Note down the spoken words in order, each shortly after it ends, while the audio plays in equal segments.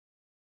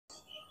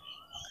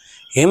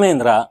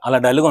ఏమైందిరా అలా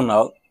డల్గా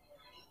ఉన్నావు?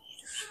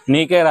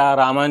 నీకే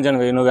రామాంజన్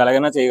నువ్వు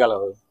ఎలాగైనా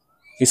చేయగలవు.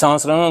 ఈ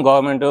సంవత్సరం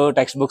గవర్నమెంట్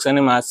టెక్స్ట్ బుక్స్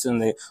అన్ని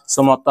మార్చింది. సో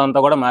మొత్తం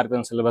అంతా కూడా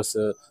మారిపోయింది సిలబస్.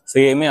 సో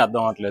ఏమీ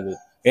అర్థం అవ్వట్లేదు,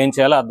 ఏం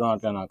చేయాలో అర్థం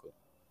అవ్వట్లేదు నాకు.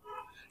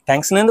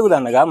 టెన్షన్ ఎందుకు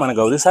దండగా, మన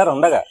గౌరీ సార్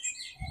ఉండగా.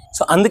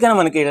 సో అందుకని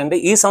మనకి ఏంటంటే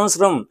ఈ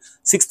సంవత్సరం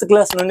 6th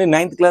క్లాస్ నుండి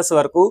 9th క్లాస్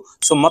వరకు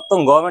సో మొత్తం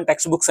గవర్నమెంట్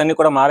టెక్స్ట్ బుక్స్ అన్ని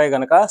కూడా మారాయి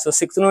కనుక సో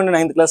 6th నుండి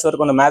 9th క్లాస్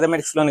వరకు ఉన్న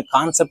మ్యాథమెటిక్స్లోని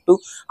కాన్సెప్ట్,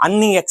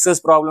 అన్ని ఎక్సైజ్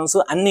ప్రాబ్లమ్స్,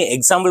 అన్ని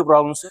example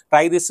problems,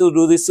 try this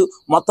do this,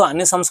 మొత్తం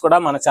అన్ని సమ్స్ కూడా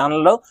మన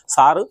ఛానల్లో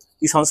సారు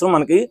ఈ సంవత్సరం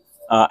మనకి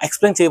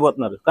ఎక్స్ప్లెయిన్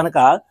చేయబోతున్నారు కనుక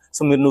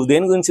సో నువ్వు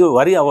దేని గురించి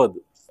వరి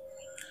అవ్వద్దు.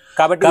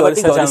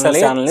 కాబట్టి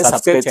ఛానల్ని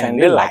సబ్స్క్రైబ్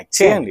చేయండి, లైక్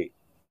చేయండి.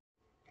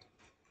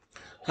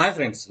 Hi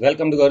friends,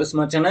 welcome to Gauri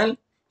smart channel.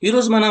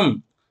 ఈరోజు మనం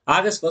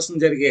ఆగస్ట్ 1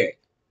 జరిగే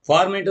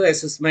ఫార్మేటివ్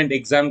అసెస్మెంట్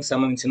ఎగ్జామ్కి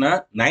సంబంధించిన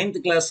 9th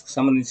క్లాస్కి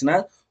సంబంధించిన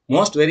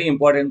మోస్ట్ వెరీ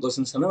ఇంపార్టెంట్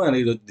క్వశ్చన్స్ మనం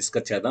ఈరోజు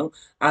డిస్కస్ చేద్దాం.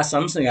 ఆ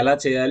సమ్స్ ఎలా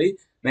చేయాలి,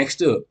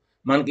 నెక్స్ట్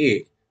మనకి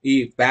ఈ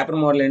పేపర్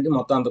మోడల్ ఏంటి,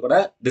 మొత్తం అంతా కూడా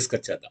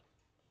డిస్కస్ చేద్దాం.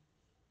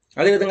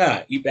 అదేవిధంగా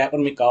ఈ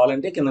పేపర్ మీకు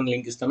కావాలంటే కింద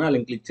లింక్ ఇస్తాను, ఆ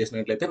లింక్ క్లిక్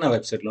చేసినట్లయితే నా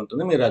వెబ్సైట్లో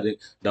ఉంటుంది, మీరు అది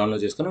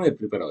డౌన్లోడ్ చేసుకుని మీరు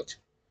ప్రిపేర్ అవ్వచ్చు.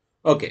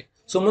 ఓకే,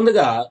 సో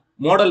ముందుగా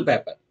మోడల్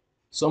పేపర్.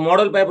 సో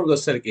మోడల్ పేపర్కి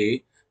వచ్చేసరికి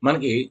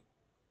మనకి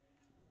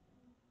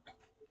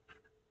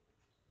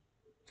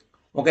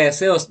ఒక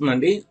ఎస్ఏ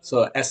వస్తుందండి. సో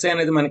ఎస్ఏ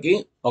అనేది మనకి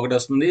ఒకటి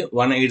వస్తుంది,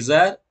 1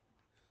 8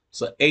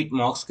 సో 8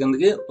 మార్క్స్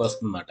కిందకి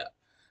వస్తుంది అన్నమాట.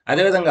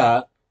 అదేవిధంగా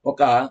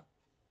ఒక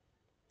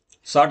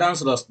షార్ట్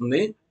ఆన్సర్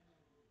వస్తుంది,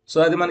 సో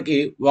అది మనకి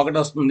ఒకటి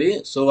వస్తుంది,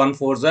 సో 1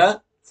 4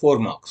 4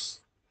 మార్క్స్.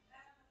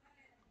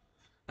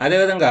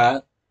 అదేవిధంగా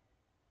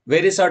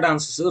వెరీ షార్ట్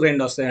ఆన్సర్స్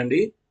 2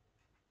 వస్తాయండి,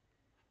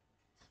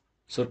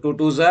 సో 2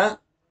 2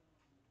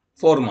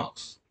 4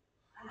 మార్క్స్.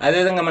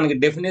 అదేవిధంగా మనకి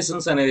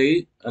డెఫినేషన్స్ అనేవి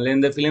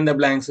లేదంటే ఫిల్ ఇన్ ద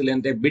బ్లాంక్స్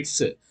లేదంటే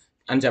బిట్స్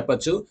అని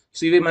చెప్పచ్చు.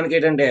 సో ఇవి మనకి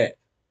ఏంటంటే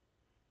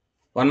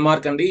 1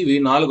 మార్క్ అండి, ఇవి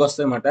 4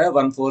 వస్తాయి అన్నమాట,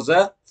 1 4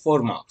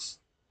 4 మార్క్స్.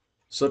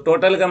 సో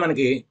టోటల్గా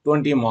మనకి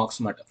 20 మార్క్స్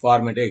అన్నమాట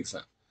ఫార్మేటివ్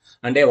ఎగ్జామ్.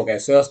 అంటే ఒక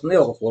ఎస్ఏ వస్తుంది,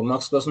 ఒక 4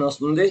 మార్క్స్ క్వశ్చన్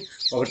వస్తుంది,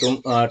 ఒక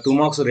 2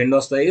 మార్క్స్ 2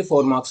 వస్తాయి,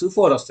 4 మార్క్స్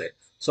 4 వస్తాయి.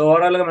 సో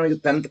ఓవరాల్గా మనకి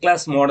 10th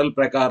క్లాస్ మోడల్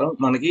ప్రకారం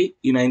మనకి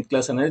ఈ 9th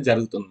క్లాస్ అనేది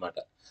జరుగుతుంది అన్నమాట.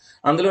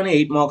 అందులోని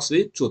 8 మార్క్స్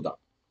చూద్దాం.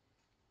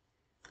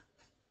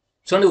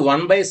 చూడండి,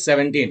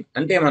 1/17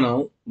 అంటే మనం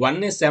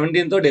 1ని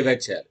 17తో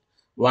డివైడ్ చేయాలి.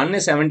 1ని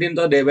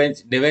 17తో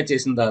డివైడ్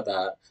చేసిన తర్వాత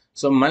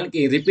సో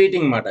మనకి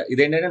రిపీటింగ్ మాట,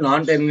 ఇదేంటంటే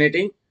non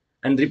terminating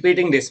and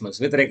repeating decimals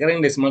with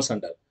recurring decimals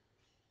అంటారు.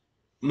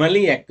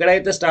 మళ్ళీ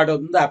ఎక్కడైతే స్టార్ట్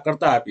అవుతుందో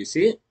అక్కడితో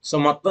ఆపేసి సో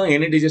మొత్తం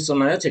ఎన్ని డిజిట్స్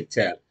ఉన్నాయో చెక్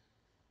చేయాలి.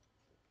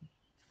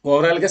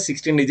 ఓవరాల్గా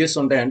 16 డిజిట్స్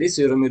ఉంటాయండి.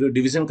 సో మీరు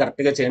డివిజన్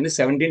కరెక్ట్గా చేయండి.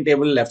 17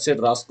 టేబుల్ లెఫ్ట్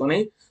సైడ్ రాసుకొని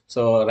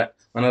సో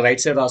మన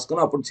రైట్ సైడ్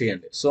రాసుకొని అప్పుడు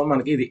చేయండి. సో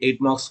మనకి ఇది 8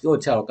 మార్క్స్కి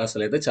వచ్చే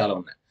అవకాశాలు అయితే చాలా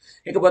ఉన్నాయి.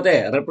 ఇకపోతే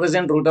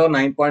రిప్రజెంట్ రూట్ ఆఫ్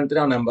 9.3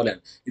 ఆ నెంబర్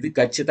లైన్, ఇది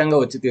ఖచ్చితంగా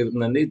వచ్చి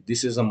తీరుతుందండి.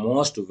 This is the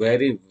most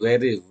very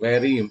very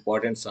very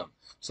important some.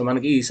 So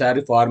మనకి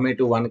ఈసారి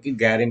ఫార్మేటివ్ 1కి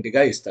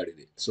గ్యారంటీగా ఇస్తాడు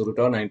ఇది. So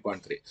root of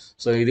 9.3.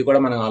 సో ఇది కూడా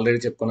మనం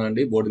ఆల్రెడీ చెప్పుకున్నాం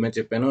అండి, బోర్డు మీద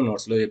చెప్పాను,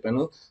 నోట్స్లో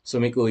చెప్పాను. సో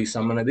మీకు ఈ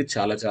సమ్ అనేది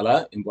చాలా చాలా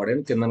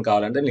ఇంపార్టెంట్. కింద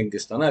కావాలంటే లింక్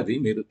ఇస్తాను, అది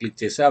మీరు క్లిక్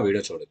చేసి ఆ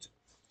వీడియో చూడొచ్చు.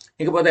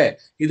 ఇకపోతే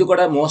ఇది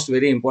కూడా మోస్ట్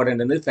వెరీ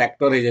ఇంపార్టెంట్ అనేది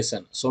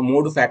ఫ్యాక్టరైజేషన్. సో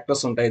 3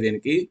 ఫ్యాక్టర్స్ ఉంటాయి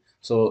దీనికి.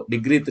 సో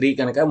డిగ్రీ 3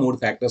 కనుక 3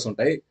 ఫ్యాక్టర్స్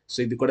ఉంటాయి. సో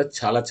ఇది కూడా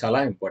చాలా చాలా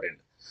ఇంపార్టెంట్.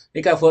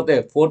 ఇకపోతే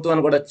 4th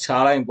వన్ కూడా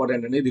చాలా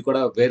ఇంపార్టెంట్ అండి. ఇది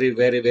కూడా very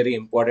very very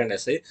important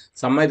SI.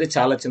 Some అయితే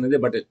చాలా చిన్నది,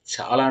 బట్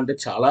చాలా అంటే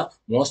చాలా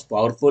మోస్ట్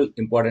పవర్ఫుల్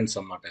ఇంపార్టెన్స్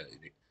అన్నమాట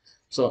ఇది.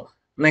 సో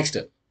నెక్స్ట్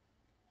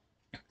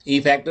ఈ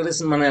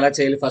ఫ్యాక్టరీస్ మనం ఎలా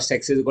చేయాలి, ఫస్ట్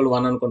x =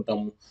 1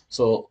 అనుకుంటాము.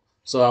 సో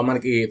సో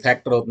మనకి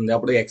ఫ్యాక్టర్ అవుతుంది,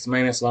 అప్పుడు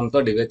x-1తో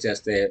డివైడ్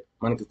చేస్తే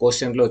మనకి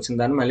క్వశ్చన్లో వచ్చిన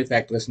దాన్ని మళ్ళీ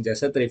ఫ్యాక్టరేషన్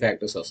చేస్తే 3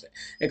 ఫ్యాక్టర్స్ వస్తాయి.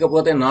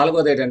 ఇకపోతే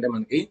 4వది ఏంటంటే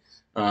మనకి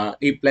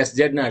ఈ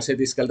 +z అటు సైడ్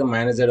తీసుకెళ్తే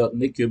 -z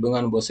అవుతుంది, క్యూబింగ్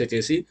అని బొస్సే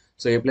చేసి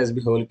సో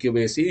a+b హోల్ క్యూబ్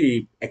వేసి ఈ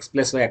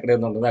x+y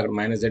ఎక్కడైతే ఉంటుందో అక్కడ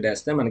 -z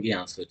వేస్తే మనకి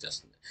ఆన్సర్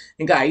వచ్చేస్తుంది.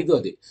 ఇంకా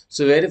 5వది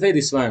so verify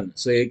this one.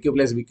 So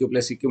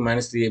a3+b3+c³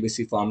 -3abc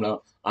formula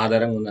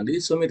ఆధారంగా ఉందండి.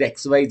 సో మీరు x,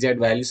 y,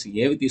 z వాల్యూస్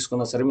ఏవి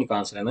తీసుకున్నా సరే మీకు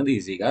ఆన్సర్ అనేది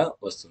ఈజీగా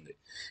వస్తుంది.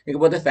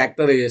 ఇకపోతే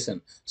ఫ్యాక్టరైజేషన్.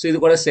 సో ఇది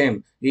కూడా సేమ్,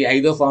 ఈ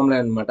 5వ ఫార్ములా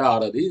అనమాట,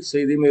 6వది. సో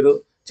ఇది మీరు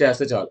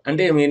చేస్తే చాలు.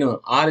 అంటే నేను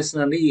 6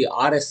 ఇస్తున్నాను, ఈ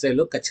 6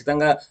 ఎస్ఐలో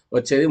ఖచ్చితంగా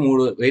వచ్చేది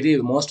 3 వెరీ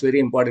మోస్ట్ వెరీ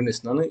ఇంపార్టెంట్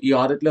ఇస్తున్నాను. ఈ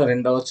 6లో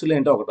 2 అవ్వచ్చు,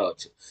 లేదంటే 1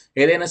 అవ్వచ్చు.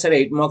 ఏదైనా సరే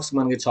 8 మార్క్స్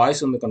మనకి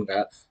చాయిస్ ఉంది కనుక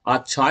ఆ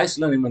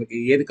చాయిస్లోని మనకి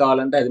ఏది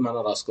కావాలంటే అది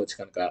మనం రాసుకోవచ్చు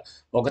కనుక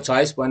ఒక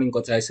చాయిస్ పైన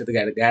ఇంకో చాయిస్ అయితే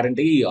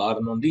గ్యారంటీ ఈ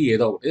 6 నుండి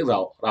ఏదో ఒకటి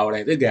రావడం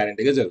అయితే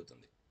గ్యారంటీగా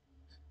జరుగుతుంది.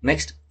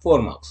 Next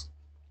 4 marks.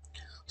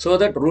 So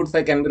that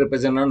 √5 can be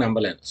represent on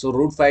number line. So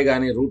 √5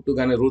 కానీ √2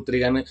 కానీ √3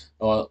 కానీ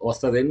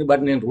వస్తుంది,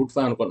 బట్ నేను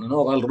 √5 అనుకుంటున్నాను.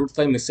 ఒకవేళ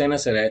 √5 మిస్ అయినా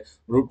సరే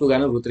 √2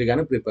 కానీ √3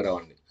 కానీ ప్రిపేర్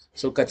అవ్వండి.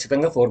 సో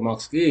ఖచ్చితంగా 4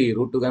 మార్క్స్కి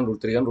 √2 కానీ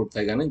 √3 కానీ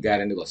 √5 కానీ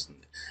గ్యారంటీగా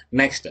వస్తుంది.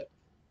 నెక్స్ట్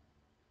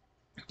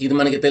ఇది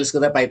మనకి తెలుసు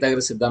కదా,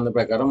 పైథాగరస్ సిద్ధాంతం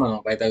ప్రకారం, మనం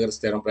పైథాగరస్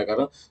థియరం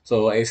ప్రకారం సో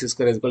AC²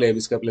 = AB²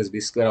 +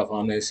 B² ఆ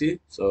ఫార్మ్ వేసి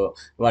సో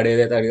వాడు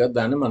ఏదైతే అడిగారో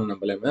దాన్ని మనం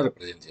నెంబర్ లైన్ మీద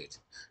రిప్రజెంట్ చేయొచ్చు.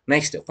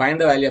 Next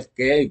find the value of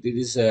k it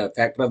is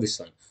factor of this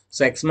one.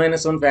 So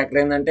x-1 factor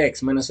ఏంటంటే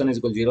x-1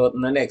 = 0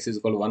 అవుతుందండి, x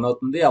 = 1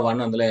 అవుతుంది. ఆ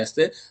 1 అందులో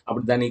వేస్తే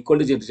అప్పుడు దాన్ని ఈక్వల్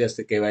టు 0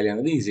 చేస్తే k వాల్యూ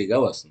అనేది ఈజీగా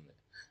వస్తుంది.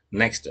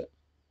 Next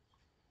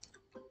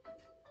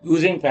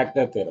using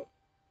factor theorem.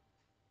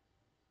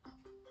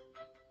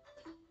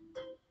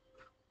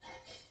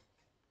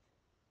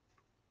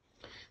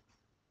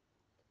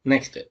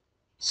 Next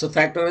so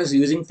factorise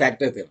using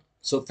factor theorem.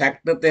 So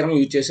factor theorem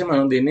use చేసి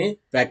మనం దీన్ని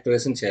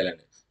ఫ్యాక్టరైజేషన్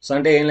చేయాలండి. సో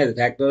అంటే ఏం లేదు,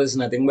 factorise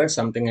nothing but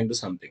something into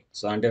something.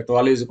 So అంటే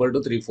 12 ఈజ్ ఈక్వల్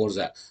టు 3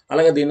 4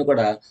 అలాగే దీన్ని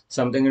కూడా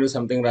సంథింగ్ ఇంటూ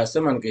సంథింగ్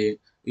రాస్తే మనకి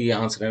ఈ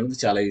ఆన్సర్ అనేది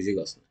చాలా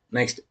ఈజీగా వస్తుంది.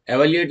 Next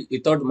evaluate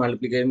without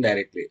multiplication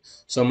directly.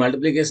 So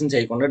multiplication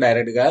చేయకుండా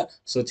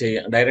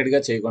డైరెక్ట్గా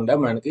చేయకుండా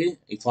మనకి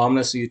ఈ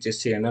ఫార్ములాస్ యూజ్ చేసి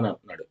చేయండి అని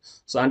అంటున్నాడు.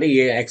 సో అంటే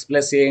ఎక్స్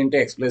ప్లస్ ఏ ఇంటూ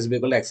ఎక్స్ ప్లస్ బి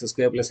కూడా X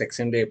square plus X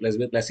into ఏ ప్లస్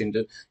బి ప్లస్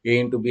ఇంటూ ఏ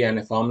ఇంటూ బి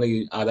అనే ఫార్ములా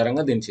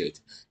ఆధారంగా దీన్ని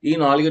చేయొచ్చు. ఈ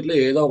నాలుగిట్లో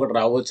ఏదో ఒకటి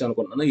రావచ్చు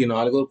అనుకుంటున్నాను, ఈ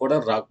నాలుగు కూడా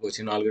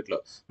రాకపోవచ్చు ఈ నాలుగిట్లో.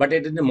 బట్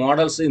ఏంటంటే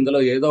మోడల్స్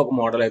ఇందులో ఏదో ఒక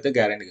మోడల్ అయితే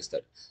గ్యారెంటీకి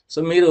ఇస్తాడు.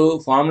 సో మీరు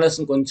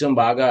ఫార్ములాస్ని కొంచెం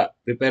బాగా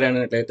ప్రిపేర్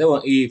అయినట్లయితే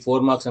ఈ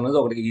 4 మార్క్స్ అనేది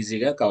ఒకటి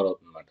ఈజీగా కవర్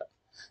అవుతుంది అనమాట.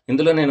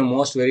 ఇందులో నేను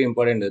మోస్ట్ వెరీ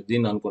ఇంపార్టెంట్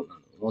దీన్ని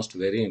అనుకుంటున్నాను, మోస్ట్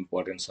వెరీ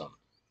ఇంపార్టెంట్ సమ్.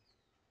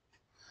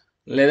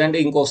 లేదంటే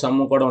ఇంకో సమ్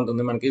కూడా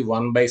ఉంటుంది మనకి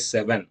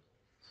 1/7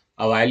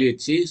 ఆ వాల్యూ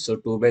ఇచ్చి, సో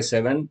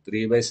 2/7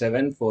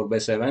 3/7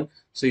 4/7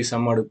 సో ఈ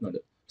సమ్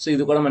అడుగుతున్నాడు. సో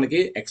ఇది కూడా మనకి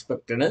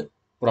ఎక్స్పెక్టెడ్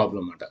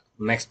ప్రాబ్లం అన్నమాట.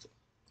 Next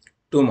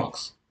 2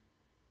 marks.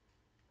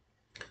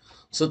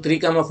 So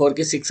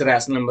 3,4కి 6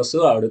 rational numbers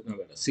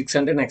అడుగుతున్నాడు కదా. 6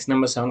 అంటే నెక్స్ట్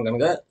నెంబర్ 7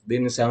 కనుక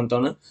దీన్ని 7తో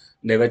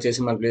డివైడ్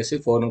చేసి మల్టిప్లై చేసి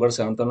 4ని కూడా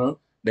 7తో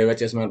డివైడ్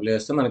చేసి మల్టిప్లై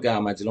చేస్తే మనకి ఆ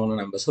మధ్యలో ఉన్న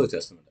నెంబర్స్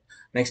వచ్చేస్తుంది.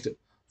 Next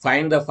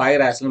find the 5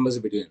 rational numbers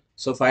between.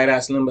 So 5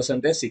 rational numbers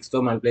అంటే 6తో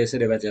మల్టిప్లై చేసి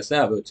డివైడ్ చేస్తే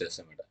అవి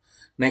వచ్చేస్తాయి అన్నమాట.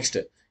 నెక్స్ట్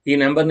ఈ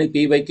నెంబర్ని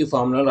p/q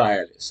ఫార్ములా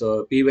రాయాలి. సో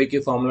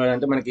p/q ఫార్ములా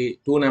అంటే మనకి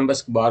 2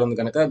 నెంబర్స్కి బార్ ఉంది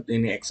కనుక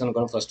దీన్ని ఎక్స్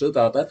అనుకోండి ఫస్ట్,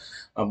 తర్వాత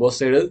బోత్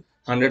సైడ్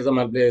 100తో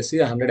మల్టిప్లై చేసి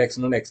 100x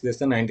నుండి ఎక్స్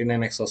తీస్తే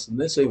 99x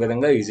వస్తుంది. సో ఈ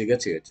విధంగా ఈజీగా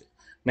చేయొచ్చు.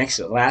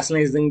 Next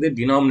rationalising the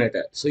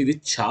denominator. So ఇది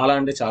చాలా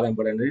అంటే చాలా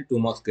ఇంపార్టెంట్,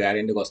 2 మార్క్స్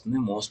గ్యారెంటీగా వస్తుంది,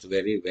 most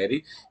very very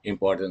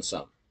important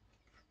some.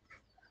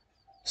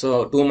 So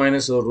 2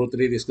 -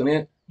 √3 తీసుకుని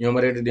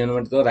న్యూమరేటర్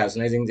డినామినేటర్తో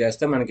రేషనలైజింగ్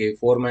చేస్తే మనకి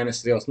 4 -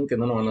 3 వస్తుంది,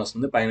 కింద 1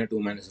 వస్తుంది, పైన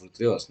 2 -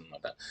 √3 వస్తుంది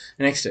అనమాట.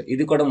 నెక్స్ట్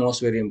ఇది కూడా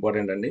మోస్ట్ వెరీ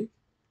ఇంపార్టెంట్ అండి.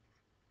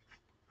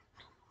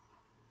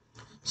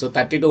 So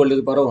 32 whole to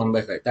the power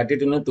 1/5.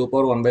 32ని 2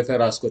 power 1/5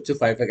 రాసుకోవచ్చు,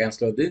 5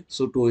 క్యాన్సిల్ అవుతుంది.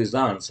 సో 2 is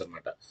the answer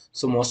అనమాట.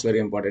 సో మోస్ట్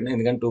వెరీ ఇంపార్టెంట్,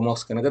 ఎందుకంటే 2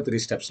 మార్క్స్ కనుక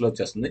 3 స్టెప్స్లో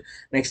వచ్చేస్తుంది.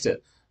 Next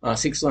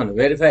 6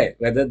 verify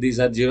weather these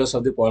are zeros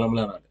of the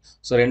polynomial అన్నాడు.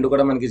 సో రెండు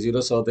కూడా మనకి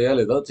జీరోస్ అవుతాయో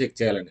లేదో చెక్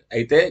చేయాలండి.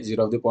 అయితే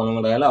జీరో ఆఫ్ ది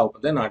పాలినామియల్ రాయాలి,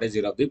 అవుతే not a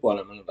zero of the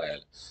polynomial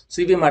రాయాలి. సో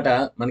ఇవి మాట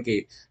మనకి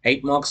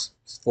 8 marks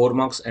 4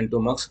 marks and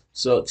 2 marks.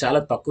 So చాలా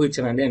తక్కువ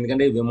ఇచ్చానండి,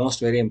 ఎందుకంటే ఇవి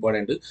మోస్ట్ వెరీ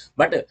ఇంపార్టెంట్.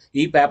 బట్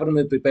ఈ పేపర్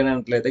మీరు ప్రిపేర్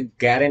అయినట్లయితే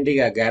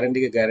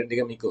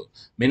గ్యారంటీగా మీకు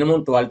మినిమం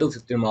 12 to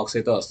 15 మార్క్స్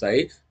అయితే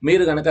వస్తాయి.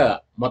 మీరు కనుక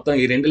మొత్తం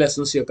ఈ 2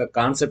 లెసన్స్ యొక్క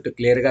కాన్సెప్ట్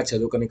క్లియర్గా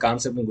చదువుకొని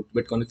కాన్సెప్ట్ని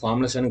గుర్తుపెట్టుకొని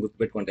ఫార్ములాస్ అని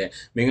గుర్తుపెట్టుకుంటే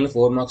మిగిలిన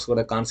 4 మార్క్స్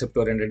కూడా కాన్సెప్ట్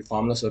ఓరియంటెడ్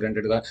ఫార్ములాస్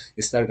ఓరియంటెడ్గా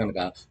ఇస్తారు కనుక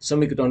సో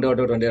మీకు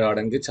 20/20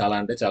 రావడానికి చాలా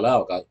అంటే చాలా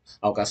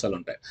అవకాశాలు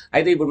ఉంటాయి.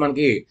 అయితే ఇప్పుడు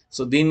మనకి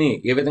సో దీన్ని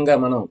ఏ విధంగా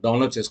మనం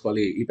డౌన్లోడ్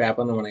చేసుకోవాలి, ఈ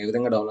పేపర్ను మనం ఏ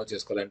విధంగా డౌన్లోడ్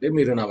చేసుకోవాలంటే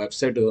మీరు నా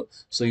వెబ్సైట్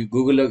సో ఈ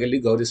గూగుల్లోకి వెళ్ళి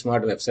గౌరీ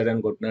స్మార్ట్ వెబ్సైట్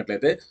అని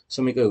కొట్టినట్లయితే సో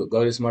మీకు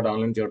గౌరీ స్మార్ట్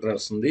ఆన్లైన్ ట్యూటర్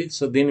వస్తుంది.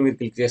 సో దీన్ని మీరు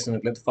క్లిక్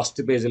చేసినట్లయితే ఫస్ట్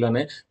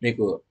పేజీలోనే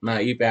మీకు నా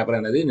ఈ పేపర్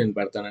అనేది నేను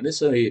పెడతానండి.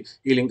 సో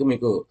ఈ లింక్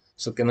మీకు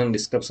సో కింద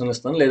డిస్క్రిప్షన్లో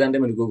ఇస్తాను, లేదంటే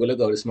మీరు గూగుల్లో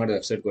గౌరీ స్మార్ట్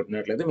వెబ్సైట్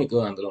కొట్టినట్లయితే మీకు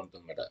అందులో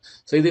ఉంటుందన్నమాట.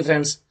 సో ఇది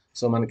ఫ్రెండ్స్,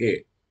 సో మనకి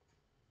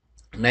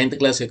 9th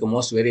క్లాస్ యొక్క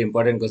most very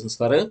important questions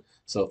for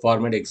so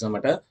format exam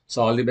అట. సో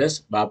ఆల్ ది బెస్ట్,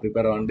 బాగా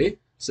ప్రిపేర్ అవ్వండి.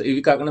 సో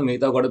ఇవి కాకుండా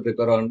మిగతా కూడా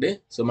ప్రిపేర్ అవ్వండి.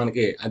 సో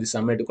మనకి అది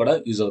సబ్మిట్ కూడా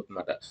యూజ్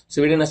అవుతుందన్నమాట. సో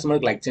వీడియో నచ్చితే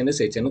మనకి లైక్ చేయండి,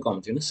 షేర్ చేయండి,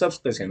 కామెంట్ చేయండి,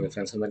 సబ్స్క్రైబ్ చేయండి. మీ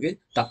ఫ్రెండ్స్ అందరికీ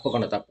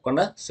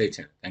తప్పకుండా షేర్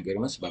చేయండి. Thank you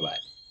very much,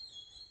 bye.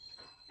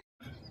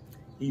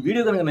 ఈ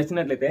వీడియో కనుక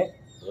నచ్చినట్లయితే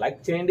లైక్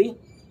చేయండి,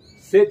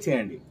 షేర్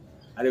చేయండి,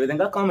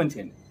 అదేవిధంగా కామెంట్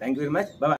చేయండి. Thank you very much, bye.